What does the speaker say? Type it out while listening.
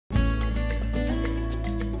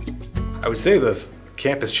I would say the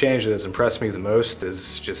campus change that has impressed me the most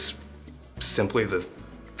is just simply the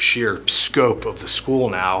sheer scope of the school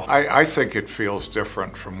now. I think it feels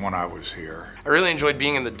different from when I was here. I really enjoyed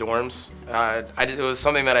being in the dorms. It was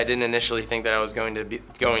something that I didn't initially think that I was going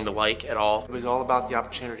to like at all. It was all about the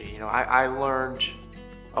opportunity. You know, I learned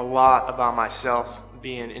a lot about myself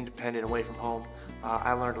being independent away from home.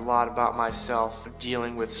 I learned a lot about myself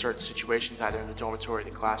dealing with certain situations, either in the dormitory,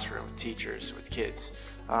 the classroom, with teachers, with kids.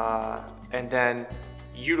 And then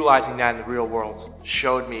utilizing that in the real world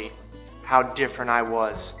showed me how different I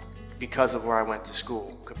was because of where I went to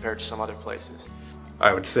school compared to some other places.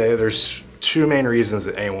 I would say there's two main reasons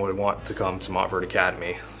that anyone would want to come to Montverde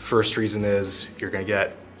Academy. First reason is you're going to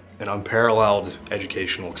get an unparalleled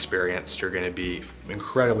educational experience. You're going to be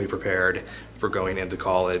incredibly prepared for going into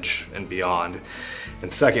college and beyond. And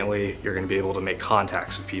secondly, you're going to be able to make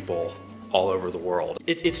contacts with people all over the world.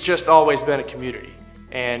 It's just always been a community.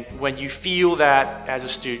 And when you feel that as a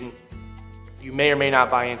student, you may or may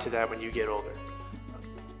not buy into that when you get older.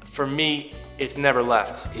 For me, it's never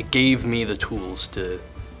left. It gave me the tools to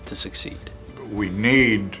succeed. We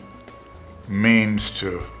need means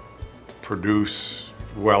to produce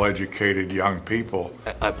well-educated young people.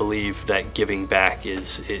 I believe that giving back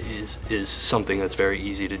is something that's very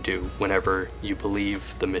easy to do whenever you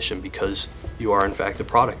believe the mission, because you are in fact a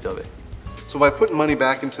product of it. So by putting money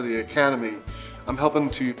back into the academy, I'm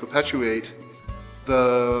helping to perpetuate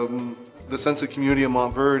the sense of community of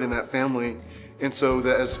Montverde and that family. And so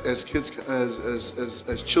that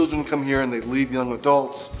as children come here and they leave young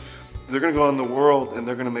adults, they're going to go out in the world and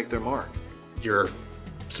they're going to make their mark. You're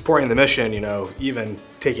supporting the mission, you know, even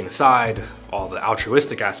taking aside all the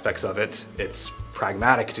altruistic aspects of it, it's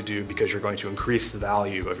pragmatic to do because you're going to increase the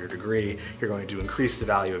value of your degree. You're going to increase the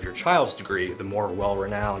value of your child's degree the more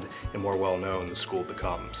well-renowned and more well-known the school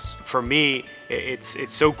becomes. For me,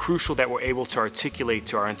 it's so crucial that we're able to articulate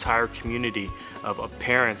to our entire community of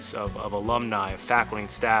parents, of alumni, of faculty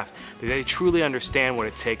and staff, that they truly understand what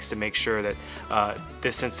it takes to make sure that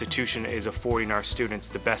this institution is affording our students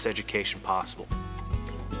the best education possible.